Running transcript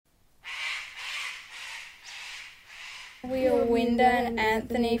We are Winda and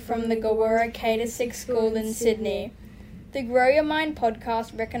Anthony from the Gawurra K-6 School in Sydney. The Grow Your Mind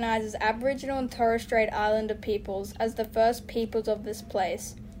podcast recognises Aboriginal and Torres Strait Islander peoples as the first peoples of this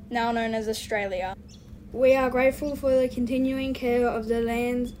place, now known as Australia. We are grateful for the continuing care of the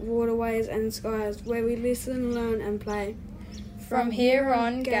lands, waterways and skies where we listen, learn and play. From here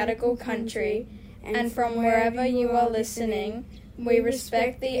on Gadigal country, and from wherever you are listening, we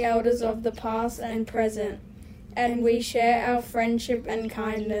respect the elders of the past and present, and we share our friendship and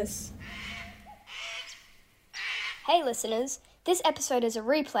kindness. Hey listeners, this episode is a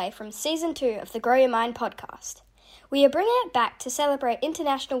replay from Season 2 of the Grow Your Mind podcast. We are bringing it back to celebrate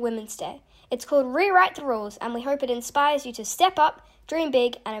International Women's Day. It's called Rewrite the Rules, and we hope it inspires you to step up, dream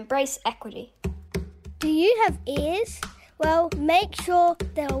big and embrace equity. Do you have ears? Well, make sure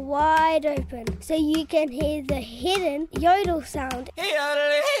they're wide open so you can hear the hidden yodel sound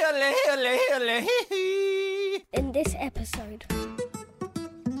in this episode.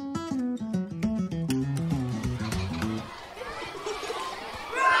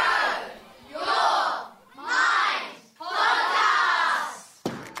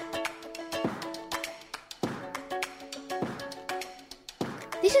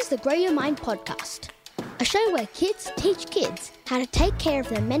 This is the Grow Your Mind podcast, a show where kids teach kids how to take care of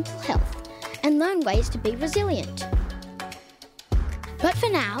their mental health and learn ways to be resilient. But for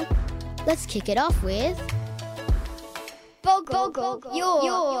now, let's kick it off with... Boggle,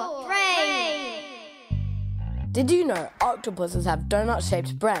 your brain! Did you know octopuses have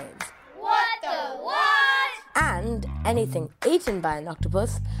donut-shaped brains? What the what? And anything eaten by an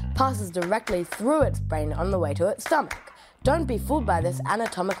octopus passes directly through its brain on the way to its stomach. Don't be fooled by this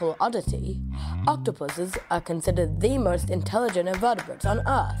anatomical oddity. Octopuses are considered the most intelligent invertebrates on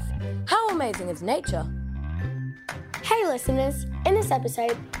Earth. How amazing is nature? Hey listeners, in this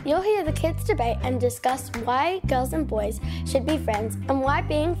episode, you'll hear the kids debate and discuss why girls and boys should be friends and why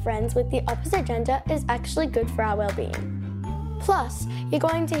being friends with the opposite gender is actually good for our well-being. Plus, you're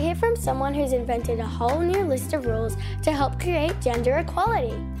going to hear from someone who's invented a whole new list of rules to help create gender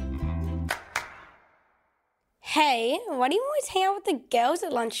equality. Hey, why do you always hang out with the girls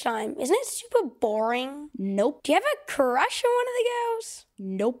at lunchtime? Isn't it super boring? Nope. Do you have a crush on one of the girls?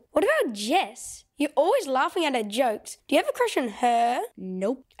 Nope. What about Jess? You're always laughing at her jokes. Do you have a crush on her?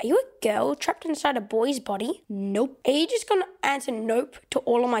 Nope. Are you a girl trapped inside a boy's body? Nope. Are you just going to answer nope to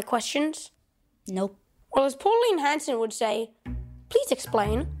all of my questions? Nope. Well, as Pauline Hanson would say, please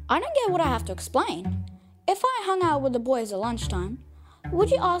explain. I don't get what I have to explain. If I hung out with the boys at lunchtime,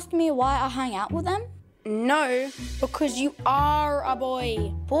 would you ask me why I hang out with them? No, because you are a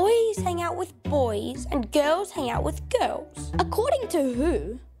boy. Boys hang out with boys and girls hang out with girls. According to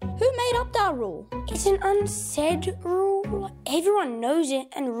who? Who made up that rule? It's an unsaid rule. Everyone knows it,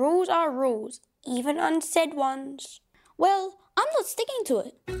 and rules are rules, even unsaid ones. Well, I'm not sticking to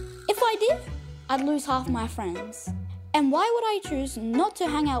it. If I did, I'd lose half my friends. And why would I choose not to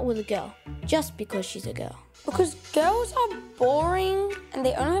hang out with a girl just because she's a girl? Because girls are boring and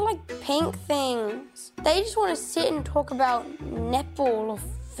they only like pink things. They just want to sit and talk about netball or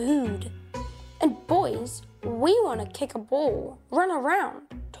food. And boys, we want to kick a ball, run around,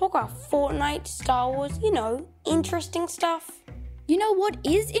 talk about Fortnite, Star Wars, interesting stuff. You know what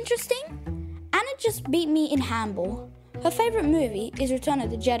is interesting? Anna just beat me in handball. Her favourite movie is Return of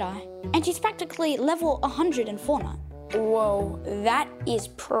the Jedi, and she's practically level 100 in Fortnite. Whoa, that is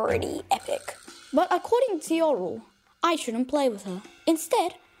pretty epic. But according to your rule, I shouldn't play with her.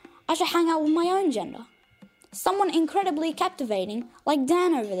 Instead, I should hang out with my own gender. Someone incredibly captivating, like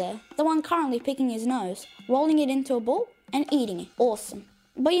Dan over there, the one currently picking his nose, rolling it into a ball and eating it. Awesome.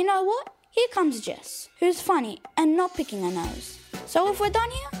 But you know what? Here comes Jess, who's funny and not picking her nose. So if we're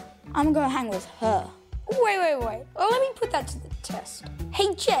done here, I'm gonna hang with her. Wait. Well, let me put that to the test.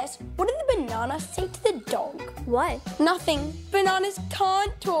 Hey, Jess, what did the banana say to the dog? What? Nothing. Bananas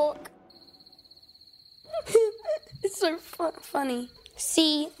can't talk. It's so funny.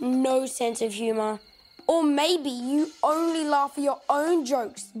 See, no sense of humour. Or maybe you only laugh at your own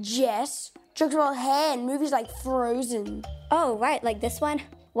jokes, Jess. Jokes about hair and movies like Frozen. Oh, right, like this one.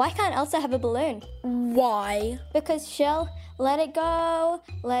 Why can't Elsa have a balloon? Why? Because she'll let it go,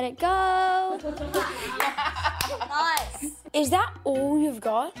 let it go. Nice. Is that all you've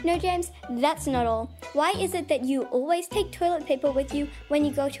got? No, James, that's not all. Why is it that you always take toilet paper with you when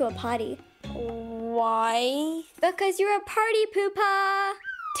you go to a party? Why? Because you're a party pooper.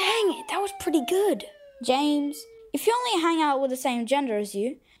 Dang it, that was pretty good. James, if you only hang out with the same gender as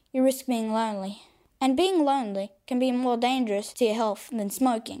you risk being lonely. And being lonely can be more dangerous to your health than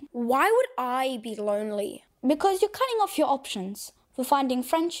smoking. Why would I be lonely? Because you're cutting off your options for finding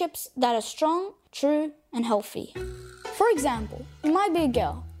friendships that are strong, true, and healthy. For example, you might be a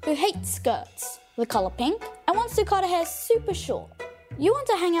girl who hates skirts, the color pink, and wants to cut her hair super short. You want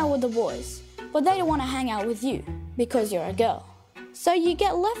to hang out with the boys, but they don't want to hang out with you because you're a girl. So you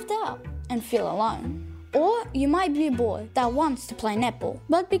get left out and feel alone. Or you might be a boy that wants to play netball,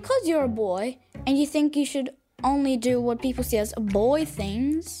 but because you're a boy and you think you should only do what people see as boy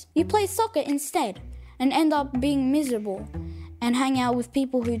things, you play soccer instead and end up being miserable and hang out with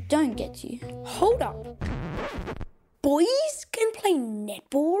people who don't get you. Hold up. Boys can play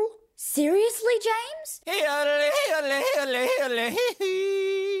netball? Seriously, James?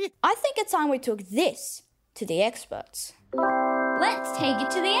 I think it's time we took this to the experts. Let's take it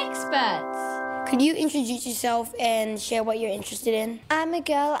to the experts. Could you introduce yourself and share what you're interested in? I'm a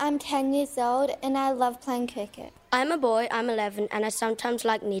girl, I'm 10 years old, and I love playing cricket. I'm a boy, I'm 11, and I sometimes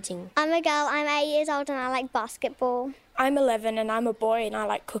like knitting. I'm a girl, I'm 8 years old, and I like basketball. I'm 11 and I'm a boy and I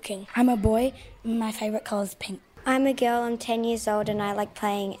like cooking. I'm a boy, my favourite colour is pink. I'm a girl, I'm 10 years old, and I like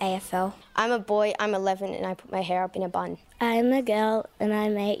playing AFL. I'm a boy, I'm 11, and I put my hair up in a bun. I'm a girl, and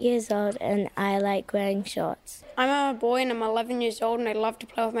I'm 8 years old, and I like wearing shorts. I'm a boy, and I'm 11 years old, and I love to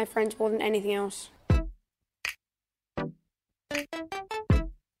play with my friends more than anything else.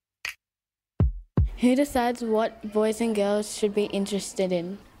 Who decides what boys and girls should be interested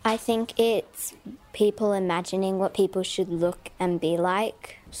in? I think it's people imagining what people should look and be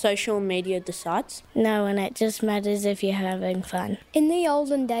like. Social media decides? No, and it just matters if you're having fun. In the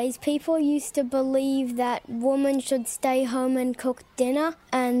olden days, people used to believe that women should stay home and cook dinner,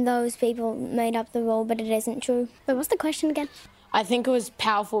 and those people made up the rule, but it isn't true. But what's the question again? I think it was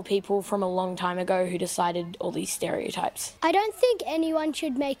powerful people from a long time ago who decided all these stereotypes. I don't think anyone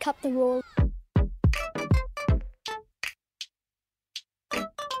should make up the rule.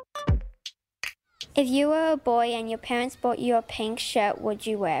 If you were a boy and your parents bought you a pink shirt, would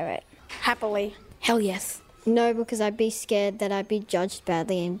you wear it? Happily. Hell yes. No, because I'd be scared that I'd be judged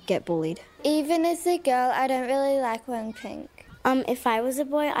badly and get bullied. Even as a girl, I don't really like wearing pink. If I was a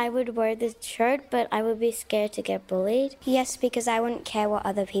boy, I would wear the shirt, but I would be scared to get bullied. Yes, because I wouldn't care what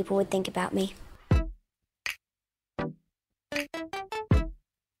other people would think about me.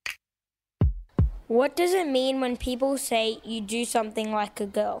 What does it mean when people say you do something like a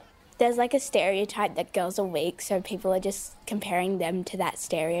girl? There's like a stereotype that girls are weak, so people are just comparing them to that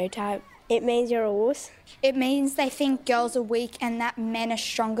stereotype. It means you're a wuss. It means they think girls are weak and that men are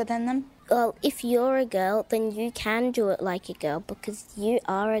stronger than them. Well, if you're a girl, then you can do it like a girl because you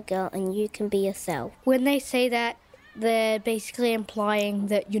are a girl and you can be yourself. When they say that, they're basically implying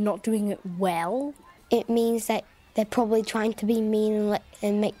that you're not doing it well. It means that they're probably trying to be mean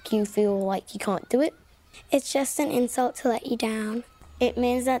and make you feel like you can't do it. It's just an insult to let you down. It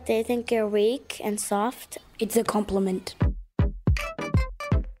means that they think you're weak and soft. It's a compliment.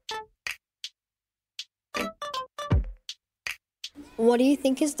 What do you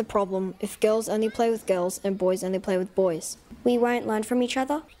think is the problem if girls only play with girls and boys only play with boys? We won't learn from each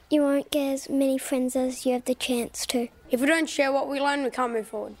other. You won't get as many friends as you have the chance to. If we don't share what we learn, we can't move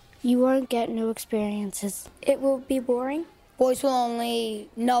forward. You won't get new experiences. It will be boring. Boys will only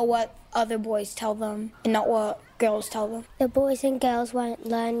know what other boys tell them and not what girls tell them. The boys and girls won't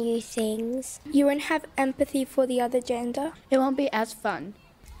learn new things. You won't have empathy for the other gender. It won't be as fun.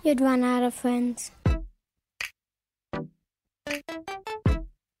 You'd run out of friends.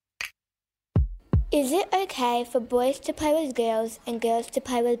 Is it okay for boys to play with girls and girls to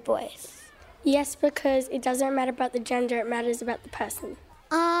play with boys? Yes, because it doesn't matter about the gender, it matters about the person.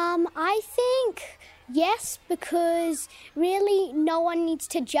 I think yes, because really no one needs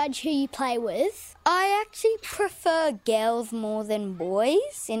to judge who you play with. I actually prefer girls more than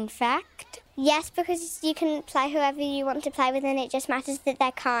boys, in fact. Yes, because you can play whoever you want to play with and it just matters that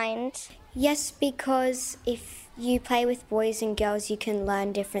they're kind. Yes, because if you play with boys and girls, you can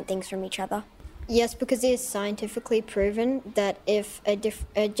learn different things from each other. Yes, because it is scientifically proven that if a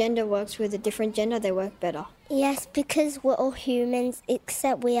gender works with a different gender, they work better. Yes, because we're all humans,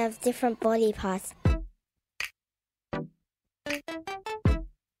 except we have different body parts.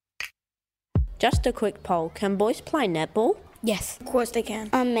 Just a quick poll. Can boys play netball? Yes. Of course they can.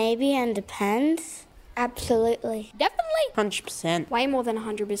 Maybe and depends. Absolutely. Definitely. 100%. Way more than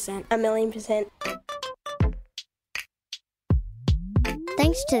 100%. 1,000,000%.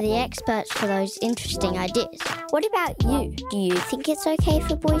 Thanks to the experts for those interesting ideas. What about you? Do you think it's okay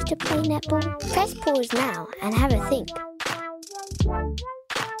for boys to play netball? Press pause now and have a think.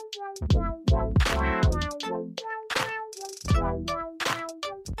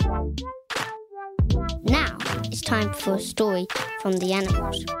 Now it's time for a story from the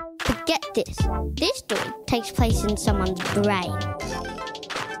animals. The Get this. This story takes place in someone's brain.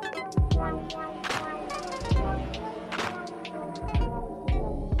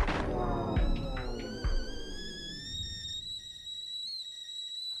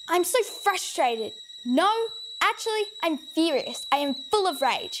 I'm so frustrated. No, actually, I'm furious. I am full of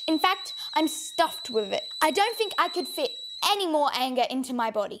rage. In fact, I'm stuffed with it. I don't think I could fit any more anger into my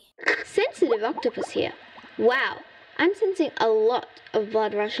body. Sensitive octopus here. Wow, I'm sensing a lot of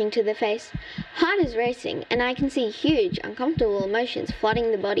blood rushing to the face. Heart is racing, and I can see huge, uncomfortable emotions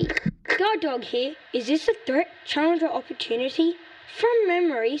flooding the body. Guard Dog here. Is this a threat, challenge, or opportunity? From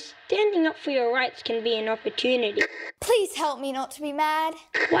memory, standing up for your rights can be an opportunity. Please help me not to be mad.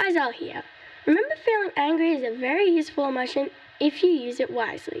 Wise Owl here. Remember, feeling angry is a very useful emotion if you use it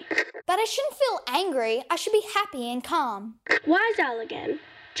wisely. But I shouldn't feel angry. I should be happy and calm. Wise Owl again.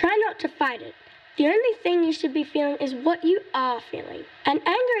 Try not to fight it. The only thing you should be feeling is what you are feeling. And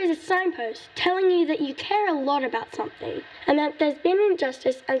anger is a signpost telling you that you care a lot about something and that there's been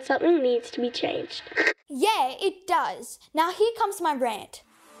injustice and something needs to be changed. Yeah, it does. Now here comes my rant.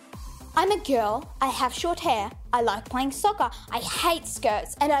 I'm a girl, I have short hair, I like playing soccer, I hate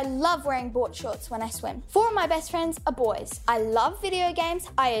skirts, and I love wearing board shorts when I swim. 4 of my best friends are boys. I love video games,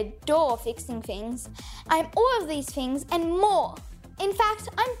 I adore fixing things. I'm all of these things and more. In fact,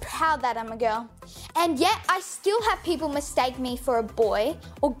 I'm proud that I'm a girl. And yet, I still have people mistake me for a boy,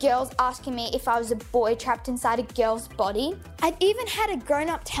 or girls asking me if I was a boy trapped inside a girl's body. I've even had a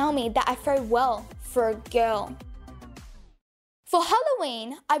grown-up tell me that I throw well for a girl. For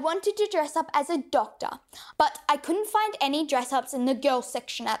Halloween, I wanted to dress up as a doctor, but I couldn't find any dress-ups in the girls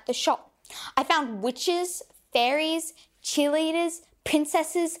section at the shop. I found witches, fairies, cheerleaders,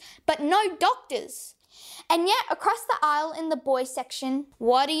 princesses, but no doctors. And yet, across the aisle in the boys section,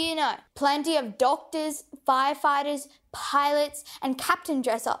 what do you know? Plenty of doctors, firefighters, pilots, and captain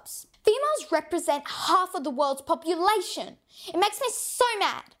dress-ups. Females represent half of the world's population. It makes me so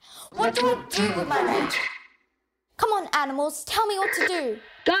mad. What do I do with my rage? Come on, animals, tell me what to do.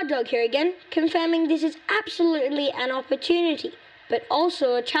 Guard Dog here again, confirming this is absolutely an opportunity, but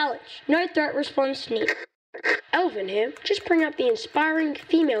also a challenge. No threat response needed. Elvin here, just bring up the inspiring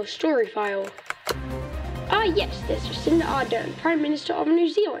female story file. Ah yes, there's Jacinda Ardern, Prime Minister of New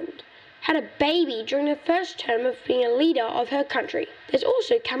Zealand. Had a baby during the first term of being a leader of her country. There's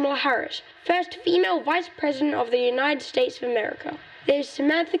also Kamala Harris, first female Vice President of the United States of America. There's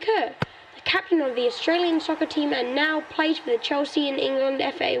Samantha Kerr, the captain of the Australian soccer team and now plays for the Chelsea and England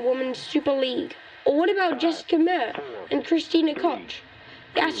FA Women's Super League. Or what about Jessica Meir and Christina Koch,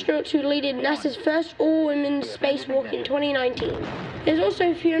 the astronauts who led NASA's first all-women's spacewalk in 2019. There's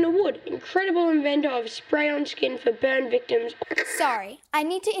also Fiona Wood, incredible inventor of spray-on skin for burn victims. Sorry, I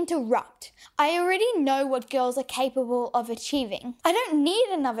need to interrupt. I already know what girls are capable of achieving. I don't need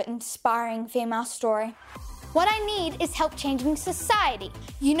another inspiring female story. What I need is help changing society.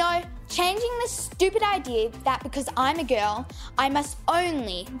 You know, changing this stupid idea that because I'm a girl, I must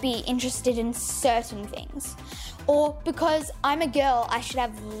only be interested in certain things. Or because I'm a girl, I should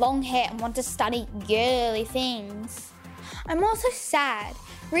have long hair and want to study girly things. I'm also sad.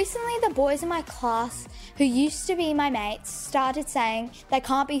 Recently, the boys in my class who used to be my mates started saying they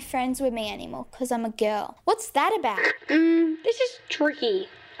can't be friends with me anymore because I'm a girl. What's that about? This is tricky.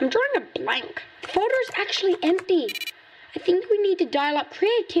 I'm drawing a blank. The folder is actually empty. I think we need to dial up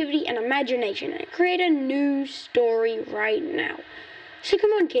creativity and imagination and create a new story right now. So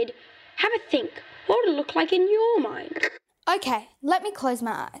come on, kid, have a think. What would it look like in your mind? Okay, let me close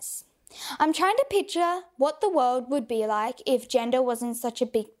my eyes. I'm trying to picture what the world would be like if gender wasn't such a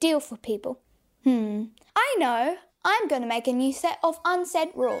big deal for people. I know. I'm going to make a new set of unsaid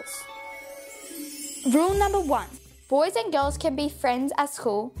rules. Rule number 1. Boys and girls can be friends at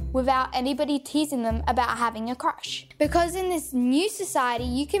school without anybody teasing them about having a crush. Because in this new society,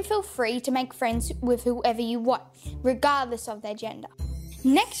 you can feel free to make friends with whoever you want, regardless of their gender.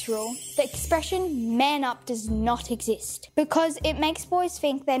 Next rule, the expression man up does not exist because it makes boys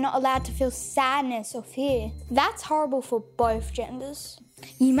think they're not allowed to feel sadness or fear. That's horrible for both genders.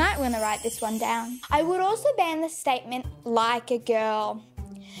 You might want to write this one down. I would also ban the statement like a girl.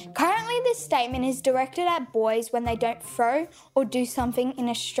 Currently, this statement is directed at boys when they don't throw or do something in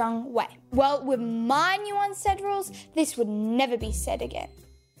a strong way. Well, with my new unsaid rules, this would never be said again.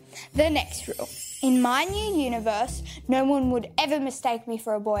 The next rule. In my new universe, no one would ever mistake me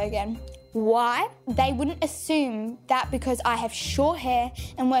for a boy again. Why? They wouldn't assume that because I have short hair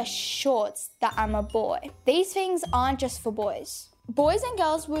and wear shorts that I'm a boy. These things aren't just for boys. Boys and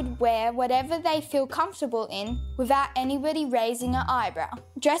girls would wear whatever they feel comfortable in without anybody raising an eyebrow.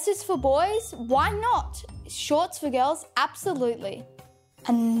 Dresses for boys? Why not? Shorts for girls? Absolutely.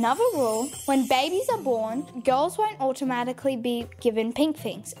 Another rule, when babies are born, girls won't automatically be given pink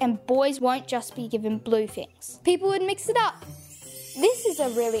things and boys won't just be given blue things. People would mix it up. This is a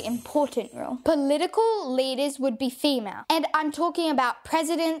really important rule. Political leaders would be female, and I'm talking about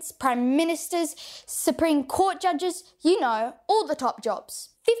presidents, prime ministers, Supreme Court judges, all the top jobs.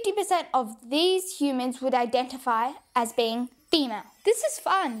 50% of these humans would identify as being female. This is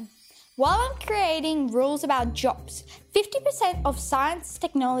fun. While I'm creating rules about jobs, 50% of science,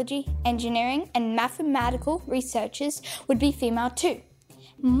 technology, engineering, and mathematical researchers would be female too.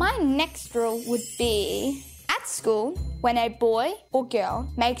 My next rule would be, at school, when a boy or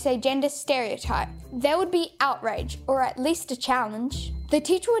girl makes a gender stereotype, there would be outrage, or at least a challenge. The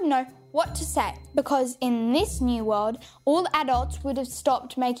teacher would know what to say, because in this new world, all adults would have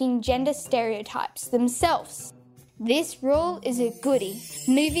stopped making gender stereotypes themselves. This rule is a goodie.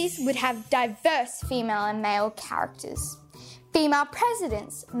 Movies would have diverse female and male characters. Female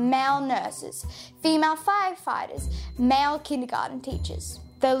presidents, male nurses, female firefighters, male kindergarten teachers.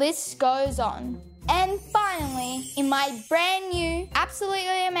 The list goes on. And finally, in my brand new,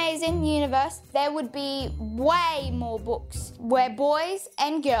 absolutely amazing universe, there would be way more books where boys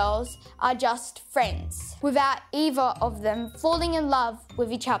and girls are just friends, without either of them falling in love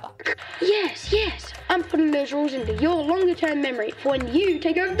with each other. Yes. I'm putting those rules into your longer-term memory for when you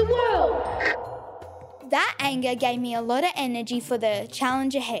take over the world. That anger gave me a lot of energy for the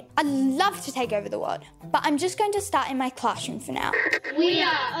challenge ahead. I'd love to take over the world, but I'm just going to start in my classroom for now. We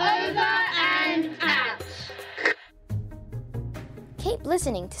are over and out. Keep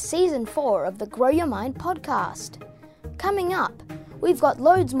listening to Season 4 of the Grow Your Mind podcast. Coming up, we've got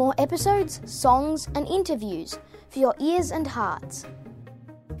loads more episodes, songs and interviews for your ears and hearts.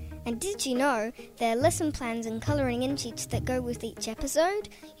 And did you know there are lesson plans and colouring in sheets that go with each episode?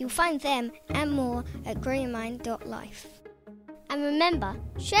 You'll find them and more at growyourmind.life. And remember,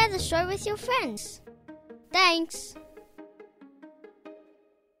 share the show with your friends. Thanks!